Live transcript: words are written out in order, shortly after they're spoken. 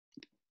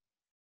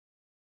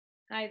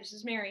Hi, this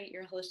is Mary,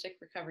 your holistic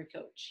recovery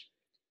coach,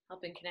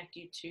 helping connect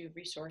you to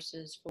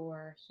resources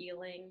for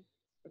healing,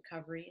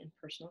 recovery, and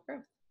personal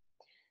growth.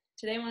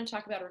 Today I want to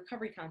talk about a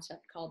recovery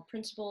concept called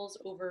principles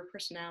over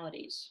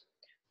personalities,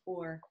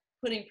 or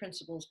putting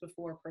principles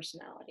before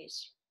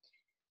personalities.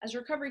 As a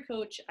recovery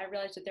coach, I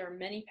realized that there are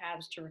many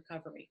paths to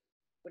recovery.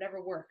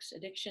 Whatever works.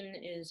 Addiction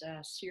is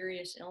a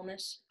serious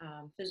illness,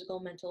 physical,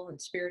 mental,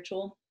 and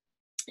spiritual,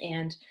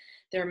 and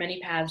there are many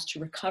paths to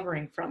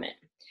recovering from it.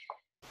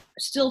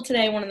 Still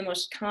today, one of the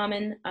most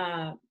common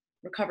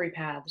recovery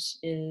paths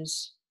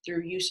is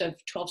through use of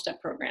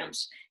 12-step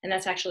programs. And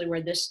that's actually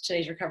where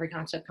today's recovery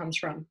concept comes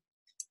from.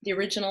 The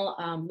original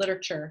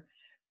literature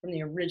from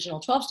the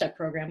original 12-step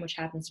program, which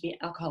happens to be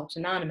Alcoholics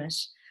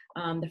Anonymous.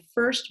 The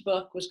first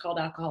book was called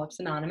Alcoholics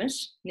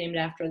Anonymous, named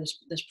after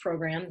this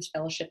program, this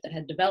fellowship that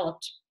had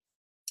developed.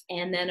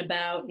 And then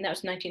that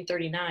was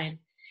 1939.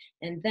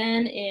 And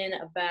then in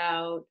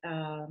about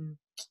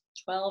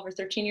 12 or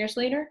 13 years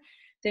later,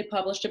 they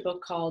published a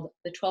book called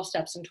The 12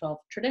 Steps and 12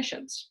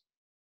 Traditions.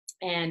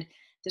 And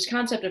this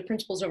concept of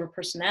principles over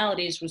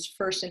personalities was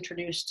first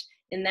introduced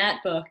in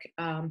that book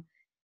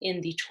in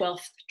the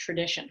 12th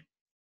tradition.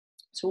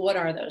 So what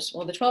are those?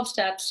 Well, the 12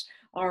 steps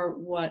are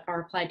what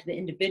are applied to the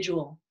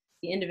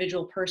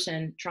individual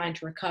person trying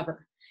to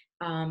recover.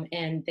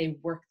 And they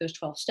work those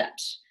 12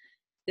 steps.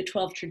 The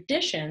 12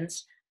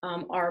 traditions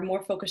are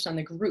more focused on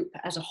the group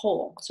as a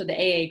whole. So the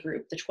AA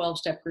group, the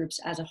 12-step groups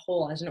as a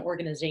whole, as an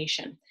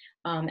organization,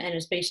 and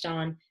is based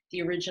on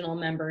the original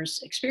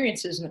members'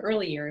 experiences in the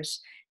early years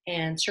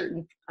and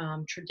certain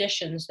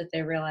traditions that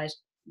they realized,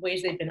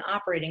 ways they've been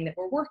operating that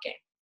were working.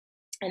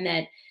 And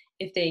that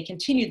if they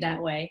continued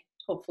that way,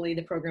 hopefully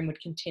the program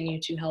would continue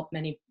to help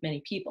many,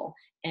 many people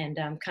and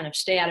kind of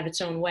stay out of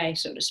its own way,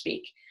 so to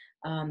speak,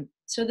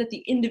 so that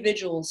the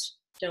individuals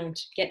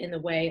don't get in the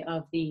way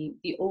of the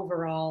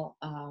overall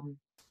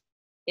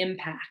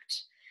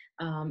impact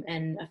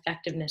and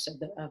effectiveness of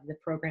the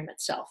program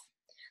itself.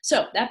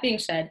 So that being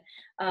said,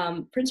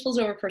 principles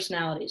over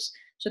personalities.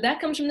 So that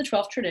comes from the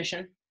 12th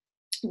tradition,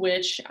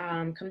 which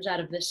comes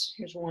out of this.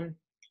 Here's one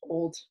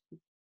old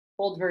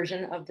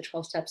version of the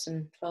 12 Steps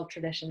and 12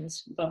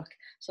 Traditions book.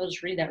 So I'll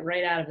just read that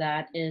right out of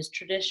that. Is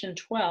Tradition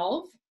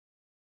 12.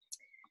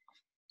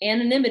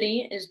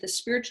 Anonymity is the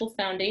spiritual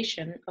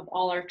foundation of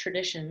all our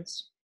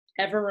traditions,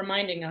 ever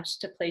reminding us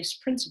to place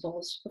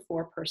principles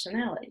before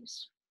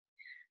personalities.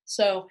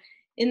 So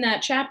in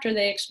that chapter,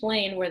 they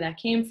explain where that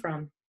came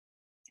from.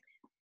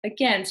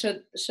 Again, so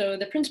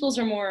the principles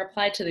are more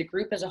applied to the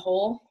group as a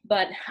whole,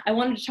 but I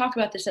wanted to talk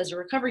about this as a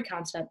recovery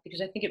concept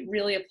because I think it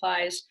really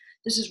applies.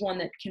 This is one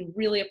that can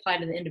really apply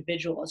to the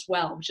individual as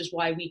well, which is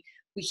why we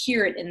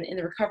hear it in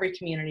the recovery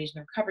communities, in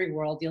the recovery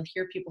world. You'll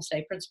hear people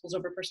say principles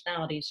over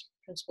personalities,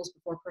 principles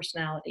before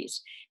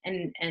personalities.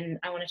 And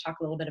I want to talk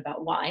a little bit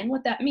about why and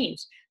what that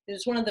means.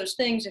 It's one of those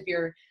things, if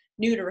you're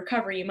new to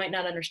recovery, you might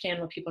not understand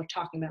what people are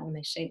talking about when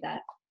they say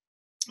that.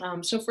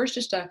 So first,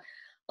 just a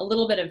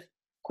little bit of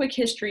quick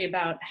history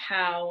about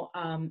how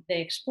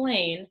they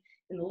explain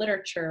in the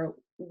literature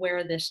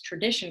where this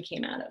tradition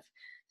came out of.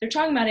 They're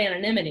talking about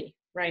anonymity,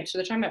 right? So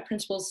they're talking about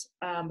principles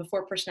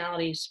before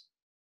personalities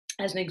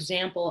as an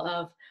example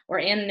of, or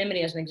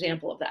anonymity as an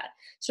example of that.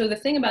 So the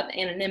thing about the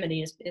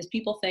anonymity is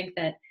people think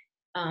that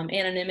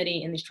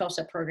anonymity in these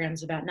 12-step programs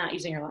is about not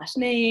using your last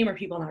name or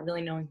people not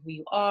really knowing who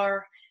you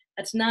are.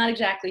 That's not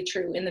exactly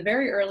true. In the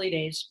very early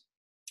days,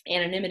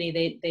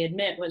 anonymity, they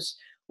admit, was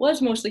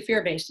mostly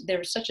fear-based. There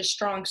was such a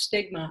strong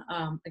stigma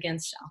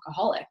against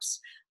alcoholics.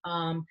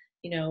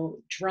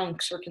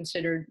 Drunks were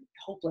considered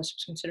hopeless. It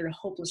was considered a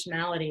hopeless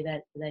malady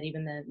that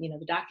even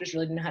the doctors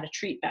really didn't know how to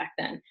treat back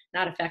then,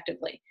 not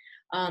effectively.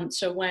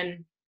 So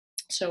when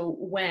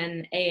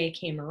AA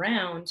came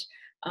around,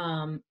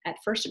 at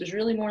first it was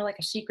really more like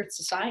a secret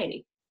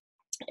society.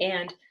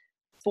 And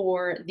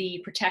for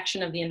the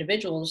protection of the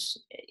individuals,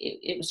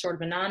 it was sort of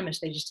anonymous.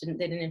 They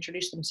didn't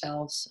introduce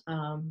themselves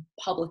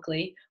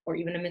publicly or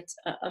even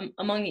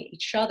among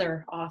each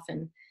other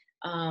often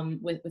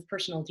with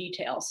personal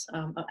details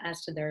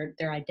as to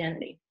their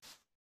identity.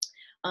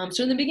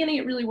 So in the beginning,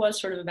 it really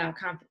was sort of about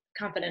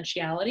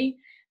confidentiality,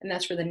 and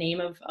that's where the name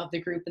of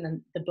the group and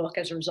then the book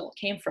as a result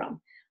came from.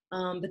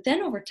 But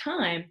then over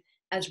time,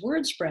 as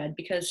word spread,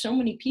 because so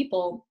many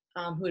people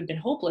who had been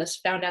hopeless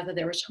found out that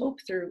there was hope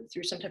through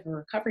some type of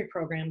recovery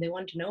program, they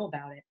wanted to know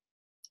about it.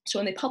 So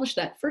when they published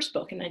that first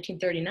book in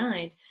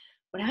 1939,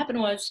 what happened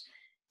was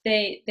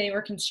they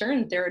were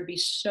concerned there would be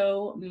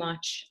so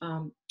much,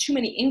 too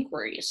many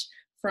inquiries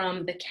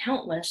from the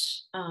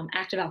countless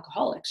active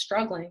alcoholics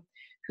struggling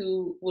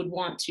who would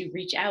want to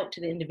reach out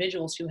to the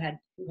individuals who had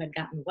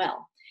gotten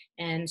well.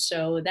 And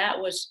so that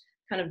was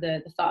kind of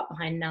the thought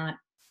behind not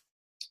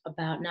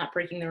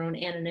breaking their own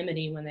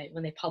anonymity when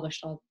they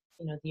published all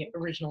the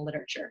original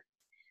literature.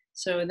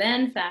 So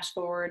then fast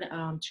forward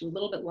to a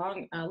little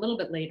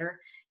bit later,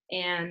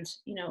 and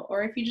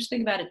or if you just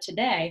think about it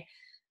today,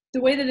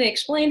 the way that they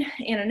explain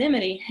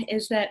anonymity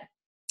is that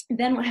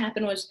then what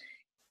happened was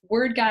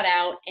word got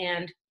out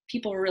and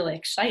people were really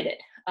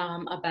excited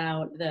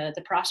about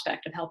the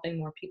prospect of helping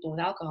more people with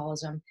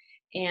alcoholism.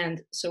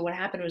 And so what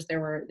happened was there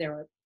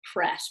were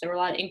press, there were a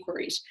lot of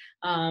inquiries.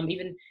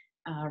 Even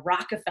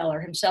Rockefeller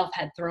himself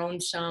had thrown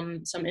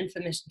some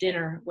infamous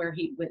dinner where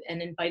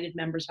and invited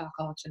members of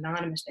Alcoholics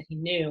Anonymous that he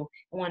knew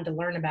and wanted to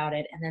learn about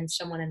it, and then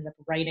someone ended up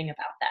writing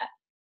about that.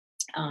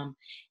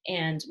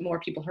 And more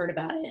people heard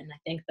about it, and I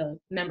think the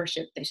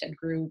membership, they said,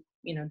 grew,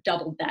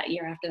 doubled that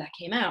year after that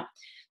came out.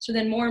 So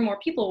then more and more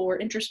people were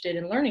interested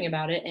in learning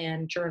about it,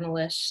 and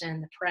journalists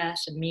and the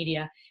press and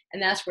media,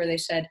 and that's where they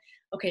said,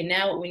 okay,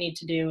 now what we need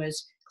to do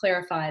is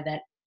clarify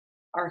that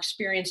our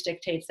experience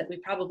dictates that we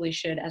probably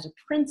should, as a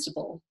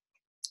principle,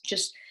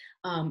 just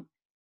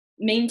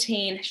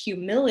maintain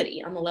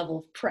humility on the level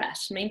of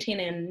press, maintain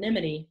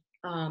anonymity,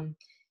 from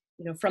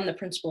the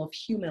principle of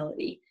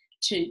humility,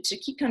 to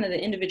keep kind of the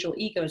individual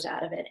egos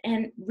out of it.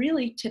 And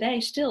really today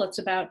still, it's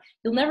about,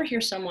 you'll never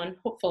hear someone,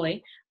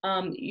 hopefully,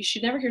 you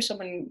should never hear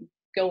someone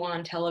go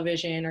on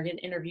television or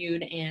get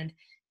interviewed and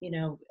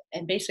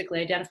basically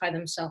identify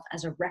themselves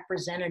as a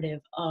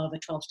representative of a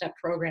 12-step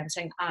program,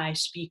 saying, I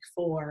speak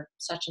for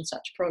such and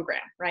such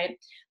program, right?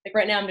 Like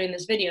right now I'm doing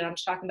this video and I'm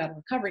just talking about a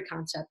recovery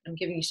concept. I'm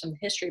giving you some of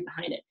the history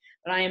behind it,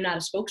 but I am not a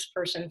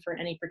spokesperson for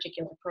any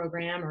particular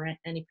program or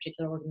any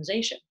particular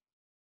organization.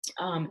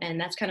 And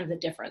that's kind of the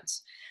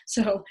difference.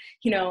 So,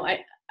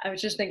 I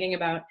was just thinking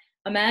about,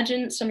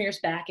 imagine some years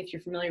back, if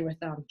you're familiar with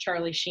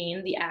Charlie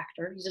Sheen, the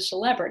actor, he's a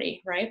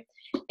celebrity, right?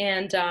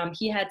 And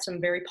he had some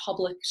very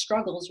public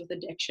struggles with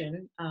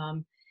addiction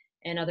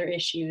and other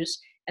issues,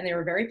 and they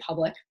were very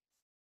public.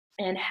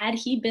 And had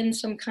he been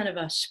some kind of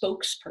a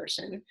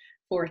spokesperson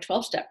for a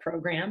 12-step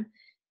program,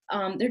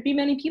 there'd be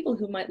many people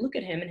who might look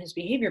at him and his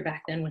behavior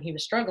back then when he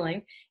was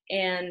struggling,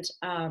 and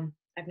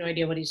I have no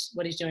idea what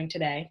he's doing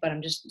today, but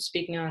I'm just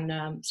speaking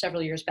on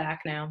several years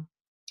back now,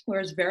 where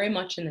it's very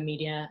much in the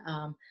media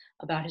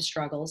about his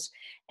struggles.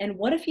 And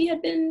what if he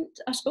had been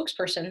a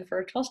spokesperson for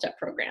a 12-step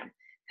program?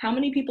 How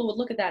many people would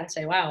look at that and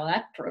say, wow,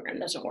 that program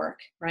doesn't work,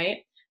 right?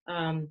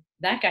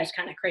 That guy's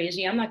kind of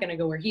crazy. I'm not going to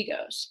go where he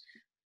goes.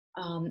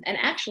 And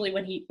actually,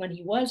 when he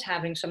was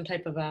having some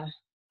type of a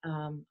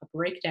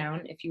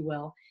breakdown, if you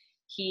will,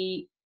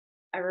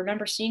 I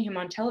remember seeing him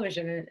on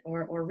television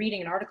or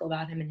reading an article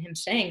about him, and him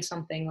saying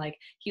something like,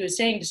 he was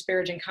saying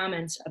disparaging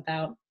comments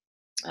about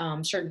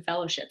certain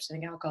fellowships, I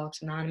think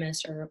Alcoholics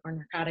Anonymous or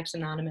Narcotics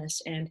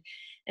Anonymous, and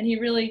he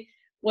really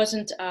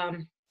wasn't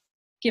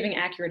giving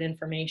accurate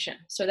information.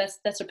 So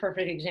that's a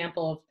perfect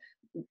example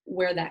of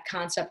where that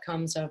concept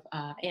comes of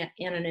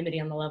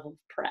anonymity on the level of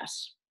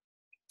press.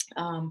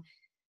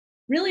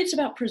 Really, it's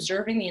about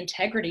preserving the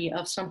integrity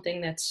of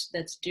something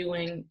that's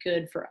doing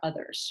good for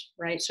others,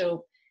 right?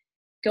 So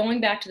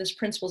going back to this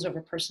principles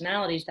over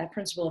personalities, that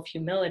principle of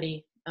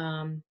humility,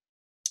 and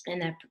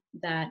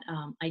that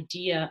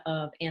idea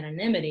of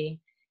anonymity,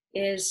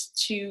 is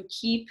to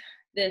keep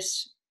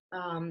this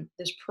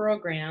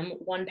program,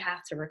 One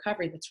Path to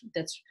Recovery,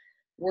 that's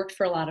worked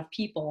for a lot of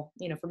people,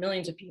 for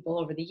millions of people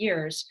over the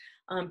years,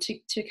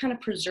 to kind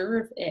of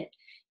preserve it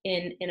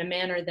in a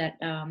manner that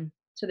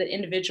so that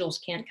individuals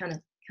can't kind of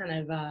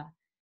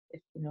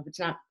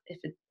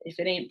if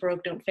it ain't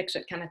broke, don't fix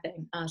it kind of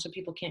thing. So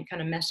people can't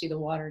kind of muddy the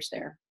waters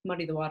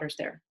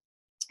there.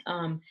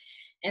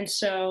 And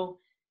so,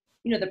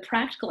 the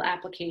practical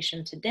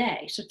application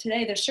today. So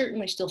today there's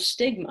certainly still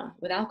stigma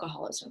with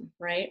alcoholism,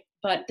 right?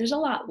 But there's a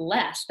lot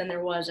less than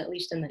there was, at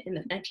least in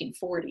the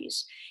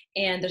 1940s.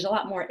 And there's a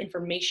lot more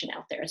information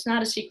out there. It's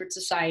not a secret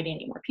society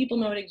anymore. People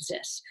know it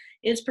exists.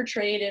 It's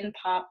portrayed in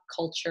pop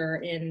culture,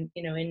 in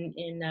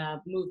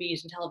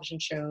movies and television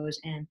shows,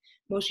 and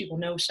most people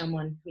know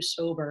someone who's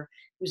sober,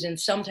 who's in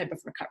some type of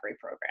recovery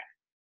program.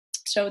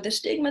 So the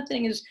stigma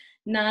thing is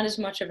not as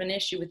much of an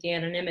issue with the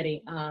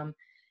anonymity.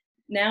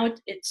 Now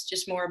it's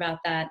just more about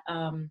that,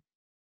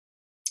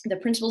 the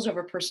principles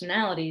over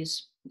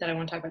personalities that I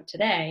want to talk about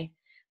today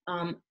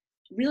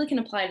really can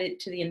apply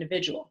to the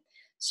individual.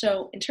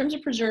 So in terms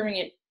of preserving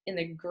it in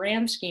the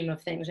grand scheme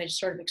of things, I just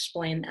sort of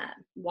explained that,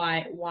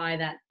 why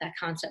that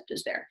concept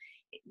is there.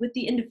 With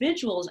the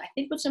individuals, I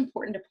think what's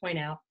important to point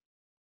out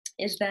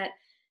is that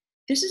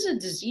this is a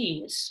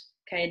disease,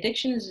 okay?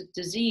 Addiction is a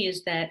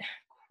disease that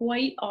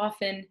quite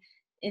often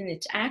in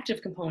its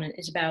active component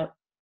is about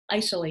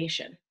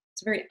isolation.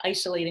 It's a very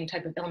isolating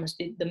type of illness,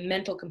 the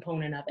mental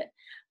component of it,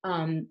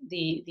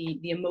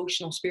 the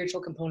emotional,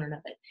 spiritual component of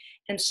it.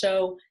 And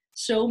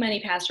so many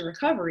paths to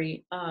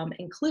recovery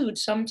include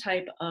some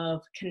type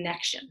of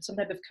connection, some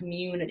type of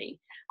community,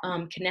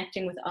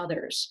 connecting with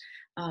others,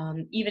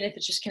 even if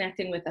it's just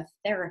connecting with a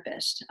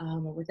therapist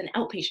or with an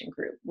outpatient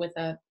group, with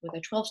a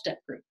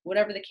 12-step group,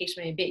 whatever the case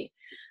may be,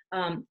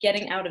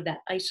 getting out of that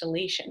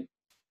isolation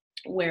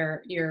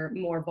where you're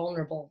more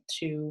vulnerable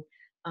to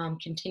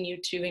continue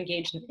to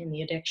engage in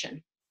the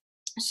addiction.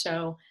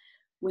 So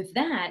with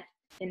that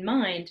in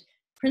mind,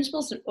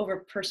 principles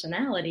over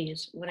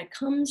personalities, when it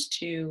comes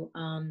to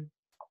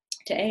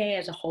AA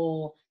as a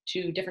whole,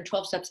 to different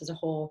 12 steps as a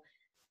whole,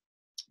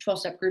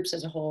 12-step groups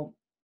as a whole,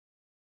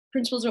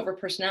 principles over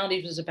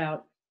personalities was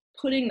about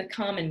putting the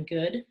common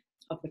good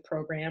of the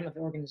program, of the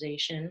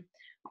organization,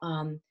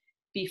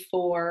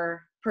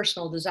 before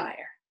personal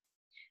desire.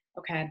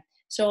 Okay,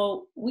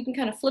 so we can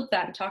kind of flip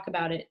that and talk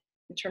about it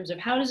in terms of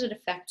how does it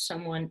affect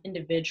someone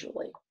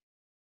individually.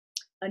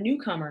 A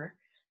newcomer,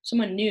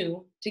 someone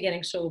new to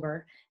getting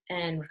sober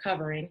and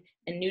recovering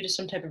and new to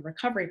some type of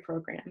recovery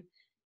program,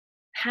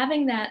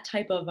 having that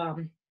type of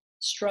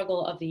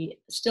struggle of the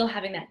still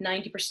having that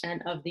 90%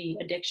 of the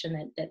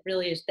addiction that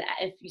really is that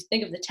if you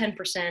think of the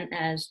 10%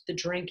 as the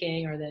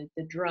drinking or the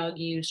drug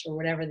use or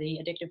whatever the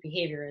addictive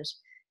behavior is,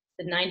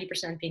 the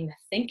 90% being the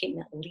thinking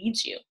that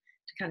leads you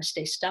to kind of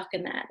stay stuck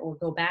in that or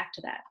go back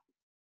to that.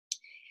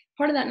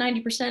 Part of that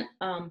 90%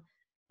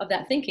 of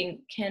that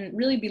thinking can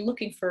really be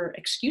looking for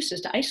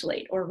excuses to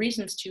isolate or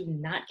reasons to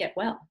not get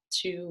well,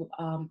 to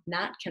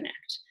not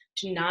connect,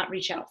 to not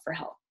reach out for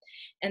help.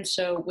 And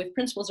so with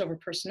principles over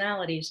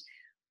personalities,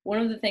 one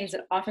of the things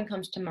that often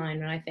comes to mind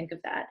when I think of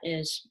that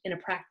is in a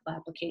practical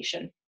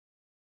application.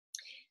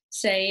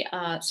 Say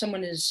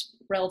someone is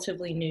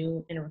relatively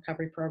new in a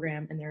recovery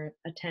program and they're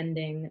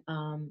attending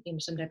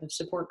some type of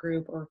support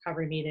group or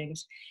recovery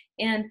meetings,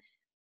 and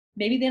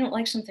maybe they don't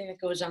like something that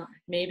goes on.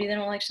 Maybe they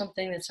don't like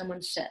something that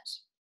someone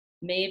says.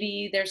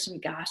 Maybe there's some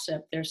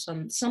gossip. There's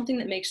something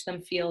that makes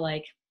them feel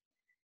like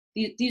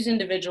these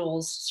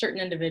individuals,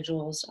 certain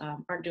individuals,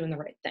 aren't doing the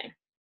right thing.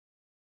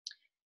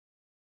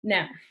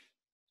 Now,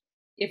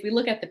 if we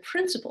look at the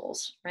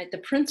principles, right, the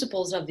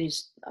principles of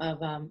these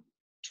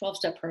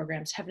 12-step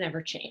programs have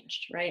never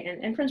changed, right?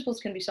 And principles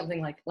can be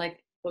something like what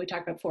we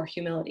talked about before: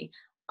 humility,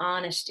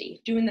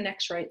 honesty, doing the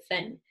next right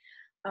thing.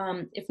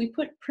 If we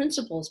put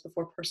principles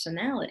before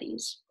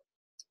personalities,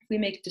 if we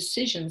make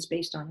decisions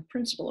based on a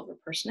principle over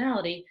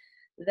personality,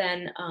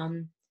 then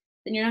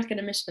you're not going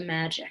to miss the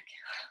magic.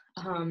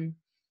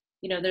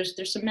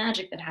 There's some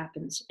magic that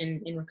happens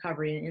in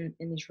recovery,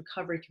 in these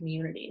recovery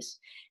communities,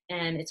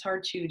 and it's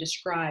hard to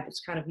describe.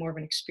 It's kind of more of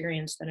an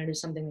experience than it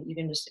is something that you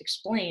can just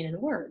explain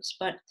in words.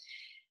 But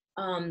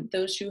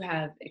those who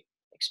have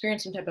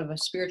experienced some type of a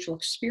spiritual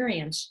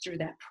experience through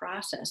that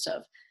process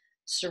of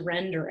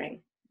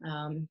surrendering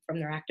from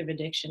their active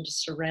addiction, to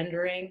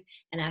surrendering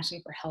and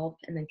asking for help,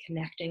 and then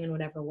connecting in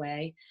whatever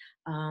way,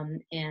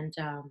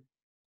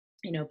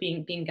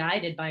 being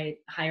guided by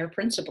higher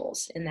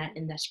principles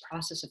in this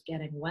process of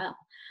getting well.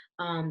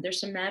 There's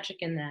some magic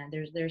in that.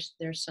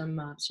 There's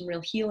some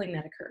real healing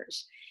that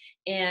occurs.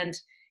 And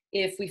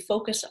if we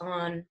focus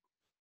on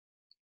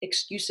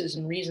excuses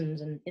and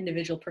reasons and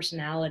individual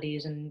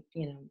personalities and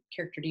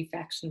character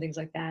defects and things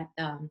like that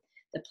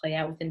that play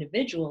out with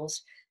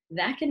individuals,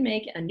 that can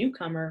make a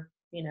newcomer,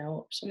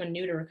 someone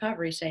new to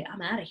recovery, say,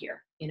 I'm out of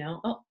here.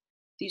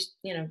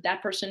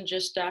 That person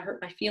just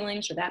hurt my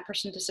feelings, or that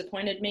person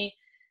disappointed me.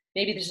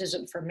 Maybe this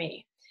isn't for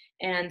me.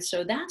 And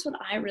so that's what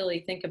I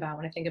really think about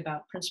when I think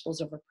about principles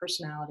over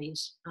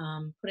personalities,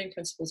 putting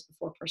principles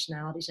before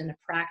personalities in a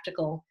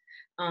practical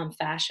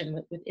fashion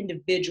with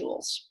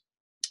individuals,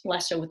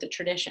 less so with the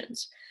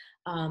traditions.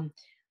 I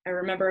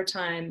remember a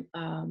time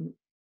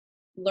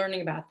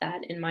learning about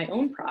that in my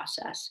own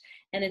process.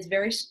 And it's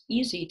very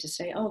easy to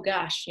say, oh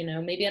gosh,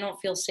 maybe I don't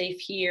feel safe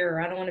here,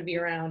 or I don't want to be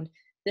around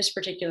this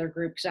particular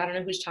group because I don't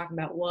know who's talking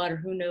about what, or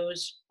who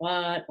knows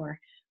what, or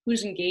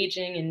who's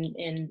engaging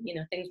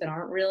in things that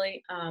aren't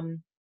really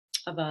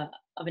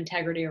of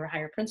integrity or a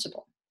higher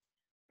principle.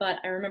 But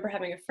I remember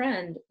having a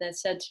friend that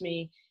said to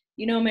me,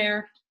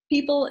 Mare,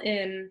 people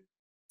in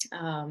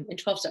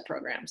 12-step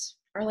programs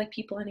are like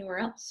people anywhere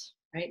else,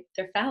 right?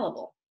 They're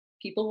fallible.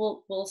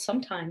 People will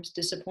sometimes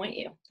disappoint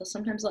you. They'll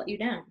sometimes let you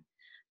down.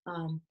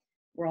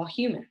 We're all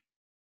human,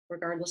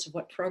 regardless of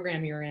what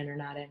program you're in or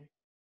not in.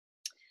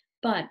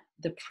 But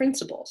the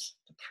principles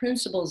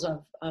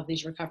of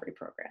these recovery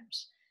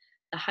programs,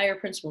 the higher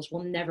principles,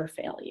 will never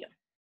fail you.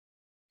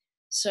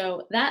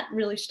 So that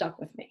really stuck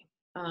with me.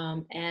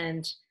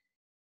 And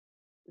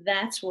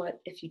that's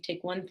what, if you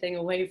take one thing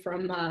away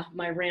from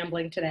my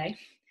rambling today,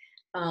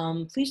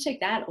 please take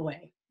that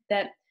away.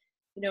 That,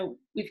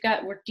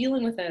 we're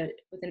dealing with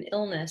an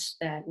illness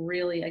that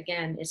really,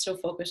 again, is so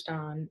focused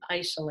on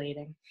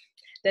isolating,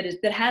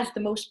 that has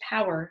the most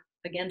power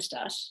against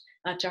us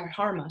to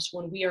harm us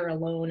when we are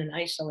alone and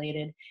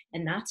isolated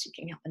and not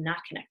seeking help and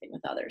not connecting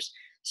with others.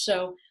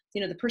 So,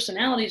 the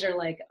personalities are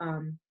like,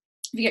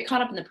 if you get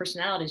caught up in the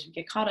personalities, if you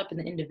get caught up in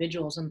the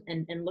individuals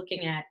and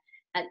looking at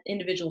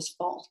individuals'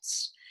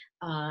 faults,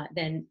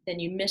 then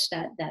you miss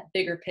that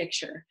bigger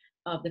picture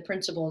of the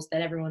principles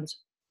that everyone's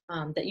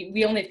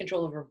we only have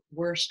control over,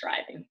 we're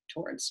striving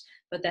towards,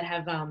 but that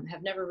have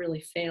never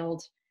really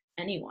failed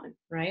anyone,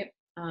 right?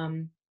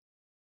 And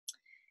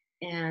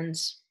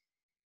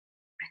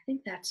I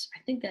think that's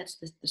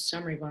the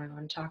summary of what I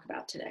want to talk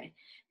about today.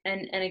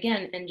 And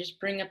again, and just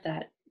bring up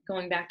that,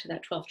 going back to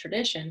that 12th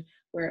tradition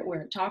where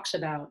it talks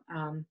about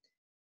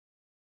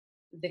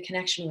the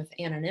connection with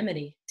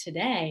anonymity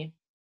today.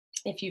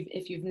 If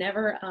you've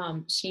never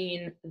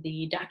seen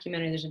the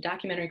documentary, there's a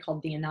documentary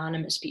called The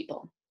Anonymous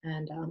People,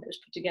 and it was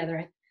put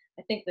together.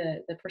 I think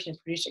the person who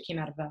produced it came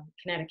out of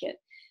Connecticut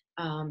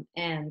and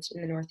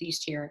in the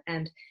Northeast here.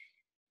 And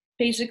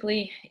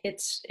basically,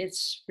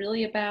 it's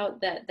really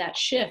about that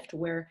shift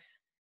where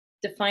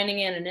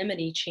defining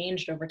anonymity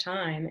changed over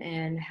time,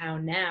 and how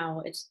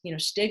now it's,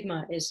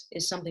 stigma is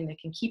something that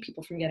can keep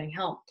people from getting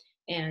help.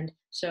 And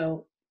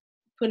so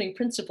putting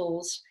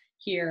principles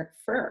here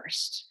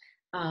first,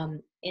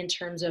 in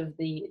terms of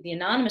the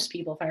anonymous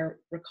people, if I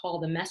recall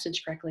the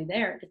message correctly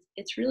there,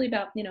 it's really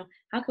about,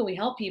 how can we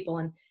help people?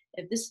 And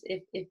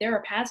if there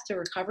are paths to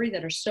recovery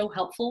that are so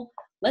helpful,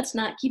 let's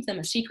not keep them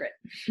a secret.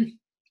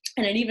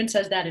 And it even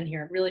says that in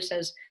here. It really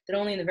says that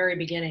only in the very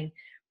beginning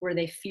were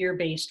they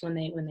fear-based when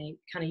they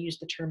kind of used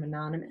the term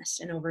anonymous.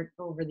 And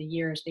over the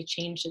years, they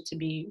changed it to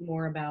be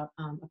more about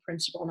a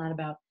principle, not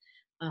about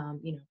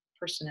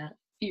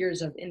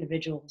fears of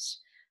individuals.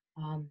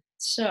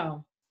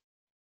 So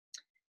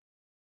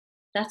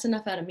that's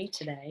enough out of me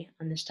today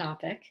on this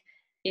topic.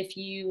 If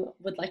you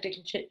would like to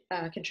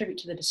contribute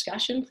to the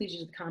discussion, please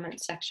use the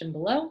comment section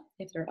below.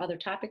 If there are other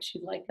topics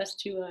you'd like us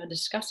to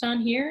discuss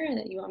on here and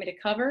that you want me to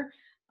cover,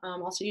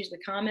 also use the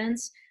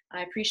comments.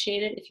 I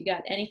appreciate it. If you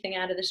got anything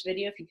out of this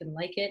video, if you can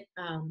like it,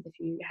 if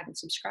you haven't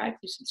subscribed,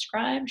 please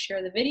subscribe,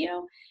 share the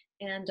video,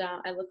 and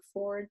I look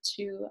forward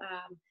to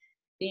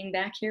being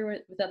back here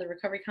with other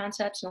recovery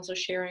concepts, and also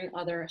sharing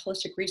other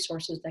holistic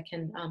resources that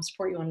can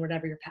support you on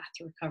whatever your path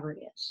to recovery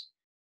is.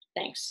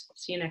 Thanks.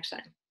 See you next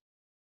time.